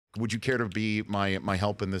Would you care to be my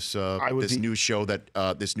help in this this new show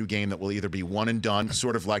this new game that will either be one and done,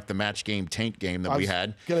 sort of like the match game taint game that we had?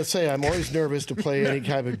 I was gonna say I'm always nervous to play any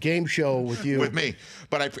kind of game show with you. With me,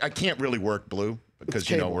 but I can't really work Blue because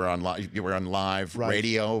you know we're on live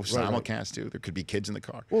radio simulcast too. There could be kids in the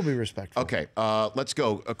car. We'll be respectful. Okay, let's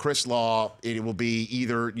go. Chris Law. It will be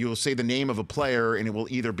either you'll say the name of a player, and it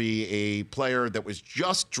will either be a player that was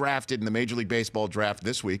just drafted in the Major League Baseball draft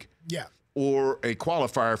this week. Yeah. Or a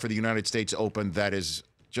qualifier for the United States Open that is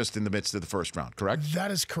just in the midst of the first round, correct? That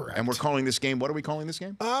is correct. And we're calling this game, what are we calling this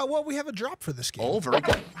game? Well, we have a drop for this game. Oh, very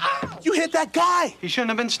good. You hit that guy. He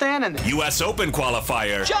shouldn't have been standing there. U.S. Open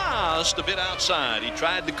qualifier. Just a bit outside. He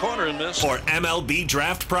tried the corner and missed. Or MLB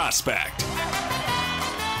draft prospect.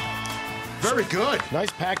 Very good. Nice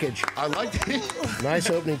package. I like it. Nice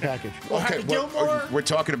opening package. Okay, we're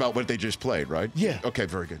talking about what they just played, right? Yeah. Okay,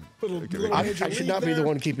 very good. I should not be the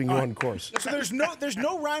one keeping you on course. So there's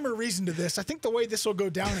no rhyme or reason to this. I think the way this will go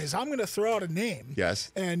down is I'm going to throw out a name.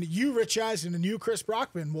 Yes. And you, Rich Eisen, and you, Chris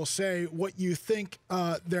Brockman, will say what you think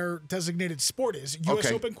their designated sport is.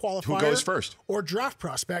 U.S. Open qualifier. Who goes first? Or draft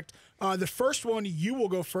prospect. The first one, you will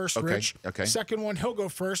go first, Rich. Okay. Second one, he'll go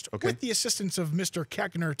first with the assistance of Mr.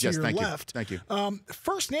 Koechner to your left. Thank you.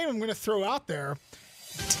 First name I'm going to throw out there,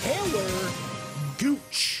 Taylor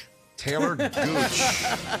Gooch. Taylor Gooch.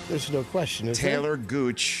 There's no question. Taylor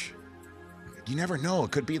Gooch. You never know.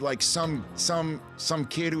 It could be like some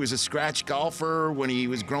kid who was a scratch golfer when he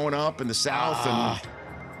was growing up in the South. And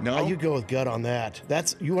no, you go with gut on that.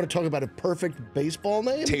 You want to talk about a perfect baseball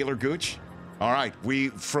name? Taylor Gooch. All right,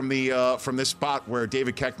 from this spot where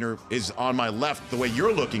David Koechner is on my left, the way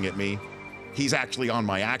you're looking at me, he's actually on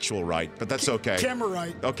my actual right, but that's okay. Camera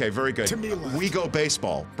right. Okay, very good. To me left. We go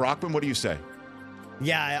baseball. Brockman, what do you say?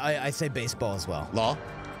 Yeah, I say baseball as well. Law?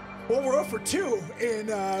 Well, we're 0 for 2 in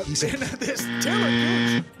this Taylor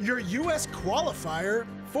Gooch, your U.S. qualifier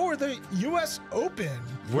for the U.S. Open.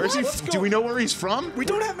 Where's he? Do we know where he's from? We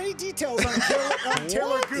don't have many details on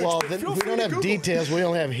Taylor Gooch. Well, then we don't have details. We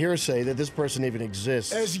only have hearsay that this person even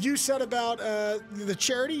exists. As you said about the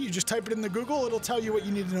charity, you just type it in the Google. It'll tell you what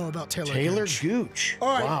you need to know about Taylor Gooch. All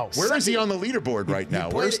right. Wow. Where is he on the leaderboard right now?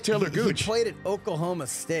 Where's Taylor Gooch? He played at Oklahoma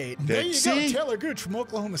State. There you go, Taylor Gooch from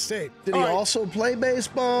Oklahoma State. Did he also play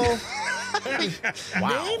baseball?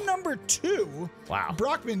 Name number 2. Wow.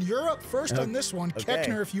 Brockman, you're up first on this one. Okay.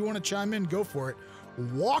 Koechner, if you want to chime in, go for it.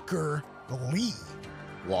 Walker Lee.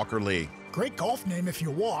 Walker Lee. Great golf name if you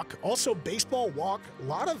walk. Also baseball walk. A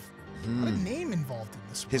lot of name involved in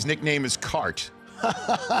this one. His nickname is Cart.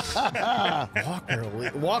 Walker Lee.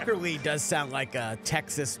 Walker Lee does sound like a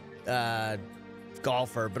Texas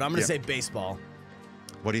golfer, but I'm going to say baseball.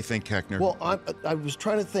 What do you think, Koechner? Well, I was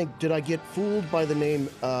trying to think, did I get fooled by the name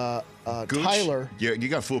Gooch? Tyler? Yeah, you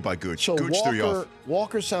got fooled by Gooch. So Gooch threw you off.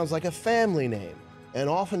 Walker sounds like a family name. And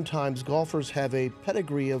oftentimes golfers have a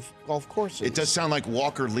pedigree of golf courses. It does sound like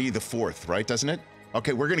Walker Lee the fourth, right? Doesn't it?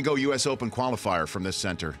 Okay, we're going to go U.S. Open qualifier from this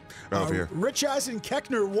center over here. Rich Eisen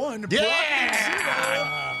Koechner won.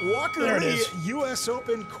 Yeah! Walker Lee, U.S.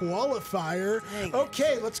 Open qualifier.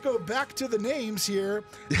 Okay, let's go back to the names here.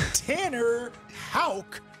 Tanner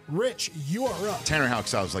Houck. Rich, you are up. Tanner Houck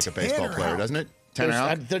sounds like a baseball player, doesn't it? Tanner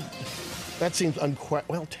Houck? That seems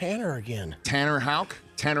well, Tanner again. Tanner Houck?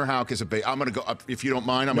 Tanner Houck is I'm going to go if you don't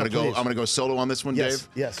mind. I'm going to go solo on this one, Dave.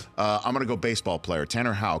 Yes. I'm going to go baseball player.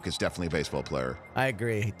 Tanner Houck is definitely a baseball player. I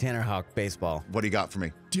agree. Tanner Houck, baseball. What do you got for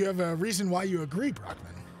me? Do you have a reason why you agree,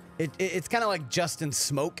 Brockman? It's kind of like Justin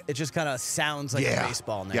Smoke. It just kind of sounds like a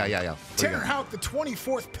baseball name. Yeah. Tanner Houck, the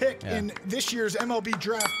 24th pick in this year's MLB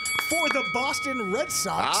draft for the Boston Red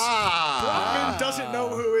Sox. Brockman doesn't know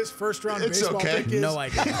who his first-round baseball pick is. No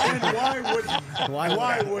idea. And why would he?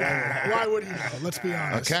 Why would he know? Let's be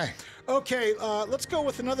honest. Okay, let's go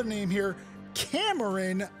with another name here.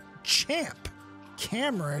 Cameron Champ.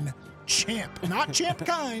 Cameron Champ, not Champ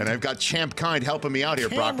Kind. And I've got Champ Kind helping me out here,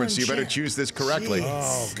 Brockman, so you better choose this correctly. Jeez.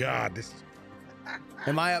 Oh, God.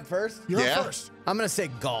 Am I up first? You're up first. I'm going to say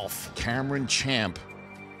golf. Cameron Champ.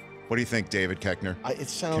 What do you think, David Koechner? It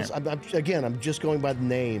sounds, I'm just going by the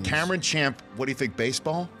names. Cameron Champ, what do you think,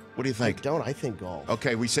 baseball? What do you think? I think golf.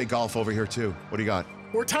 Okay, we say golf over here, too. What do you got?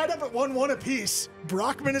 We're tied up at 1-1 apiece.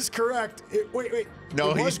 Brockman is correct. Wait.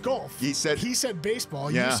 No, it was golf. He said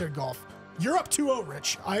baseball. Yeah. You said golf. You're up 2-0,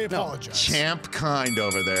 Rich. I apologize. Champ Kind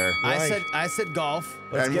over there. I said golf.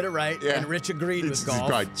 Let's get it right. And Rich agreed with golf.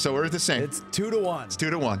 Right. So we're the same. It's 2-1. It's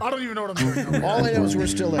 2-1. I don't even know what I'm doing. All I know is we're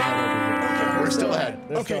still ahead over here. We're still ahead.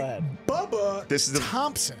 Okay. Bubba This is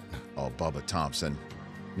Thompson. Oh, Bubba Thompson.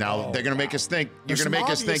 Now they're going to make us think. You're going to make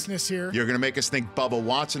us think. You're going to make us think Bubba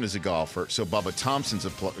Watson is a golfer. So Bubba Thompson's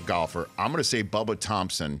a golfer. I'm going to say Bubba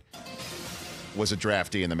Thompson was a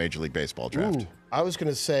draftee in the Major League Baseball draft. Ooh, I was going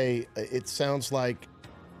to say it sounds like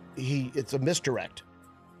it's a misdirect.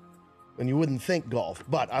 And you wouldn't think golf,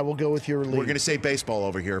 but I will go with your lead. We're going to say baseball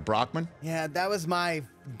over here. Brockman? Yeah, that was my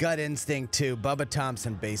gut instinct, too. Bubba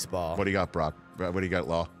Thompson, baseball. What do you got, Brock? What do you got,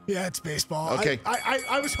 Law? Yeah, it's baseball. Okay.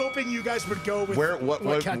 I was hoping you guys would go with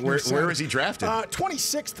where is he drafted?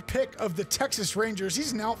 26th pick of the Texas Rangers.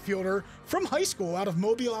 He's an outfielder from high school out of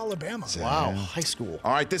Mobile, Alabama. Wow, high school.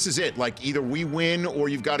 All right, this is it. Like either we win or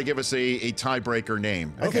you've got to give us a tiebreaker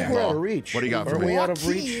name. I think we're out of reach. What do you got for me? me? Out of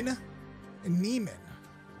reach? Joaquin Neiman.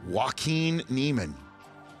 Joaquin Neiman.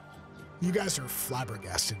 You guys are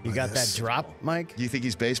flabbergasted. You got that drop, Mike? You think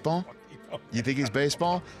he's baseball? You think he's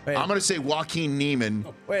baseball? Wait. I'm going to say Joaquin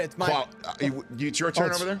Neiman. Wait, it's my... It's your turn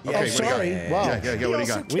over there? Yeah. Okay, Oh, sorry. Wow. Yeah, what do you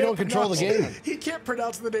got? We don't control the game. He can't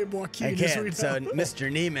pronounce the name Joaquin. I can't, so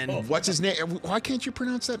Mr. Neiman. What's his name? Why can't you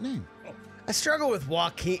pronounce that name? I struggle with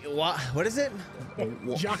Joaquin... What is it?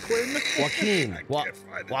 Joaquin.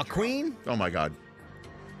 Joaquin? Oh, my God.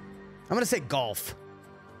 I'm going to say golf.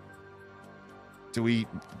 We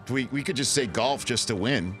could just say golf just to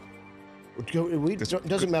win.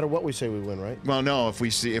 Doesn't matter what we say, we win, right? Well, no.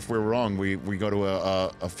 If we're wrong, we go to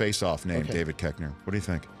a face-off name. Okay. David Koechner. What do you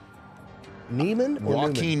think? Neiman or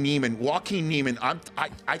Joaquin Neiman. Joaquin Neiman.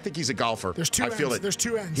 I think he's a golfer. There's two I feel ends. it. There's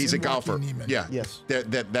two ends. He's a in golfer. Joaquin Neiman. Yeah. Yes.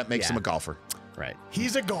 That makes him a golfer. Right.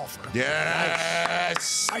 He's a golfer.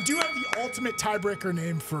 Yes. I do have the ultimate tiebreaker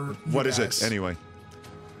name for you What is guys. it anyway?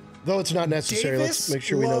 Though it's not necessary, let's make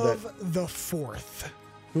sure we know that. Davis Love the Fourth.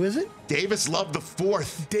 Who is it? Davis Love the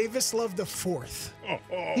Fourth. Davis Love the Fourth.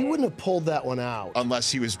 He wouldn't have pulled that one out.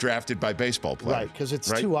 Unless he was drafted by baseball players. Right, because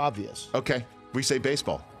it's too obvious. Okay, we say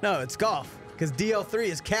baseball. No, it's golf. Because DL3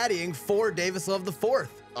 is caddying for Davis Love the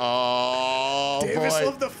Fourth. Oh, Davis boy.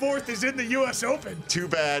 Love the Fourth is in the U.S. Open. Too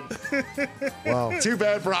bad. Wow. Too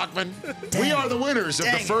bad, Brockman. We are the winners of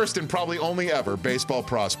the first and probably only ever baseball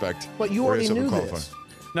prospect. But you already knew this.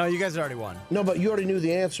 No, you guys already won. No, but you already knew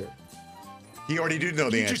the answer. He already did know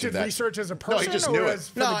the You answer just to did that. research as a person? No, he just knew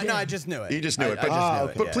it. No, I just knew it. He just knew it. But,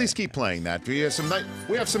 Yeah. please keep playing that. We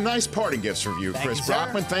have some nice parting gifts for you, Chris you, sir.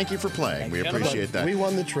 Brockman. Thank you for playing. We appreciate that. We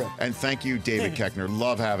won the trip. And thank you, David Koechner.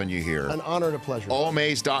 Love having you here. An honor and a pleasure.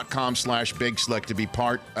 allmaze.com/Big Slick to be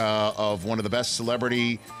part of one of the best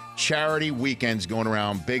celebrity charity weekends going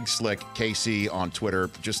around. Big Slick KC on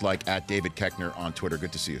Twitter, just like at David Koechner on Twitter.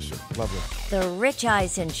 Good to see you, sir. Lovely. The Rich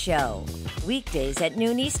Eisen Show, weekdays at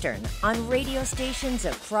noon Eastern on radio stations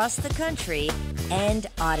across the country and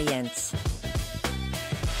audience.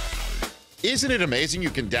 Isn't it amazing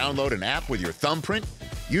you can download an app with your thumbprint?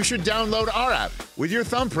 You should download our app with your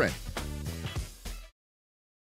thumbprint.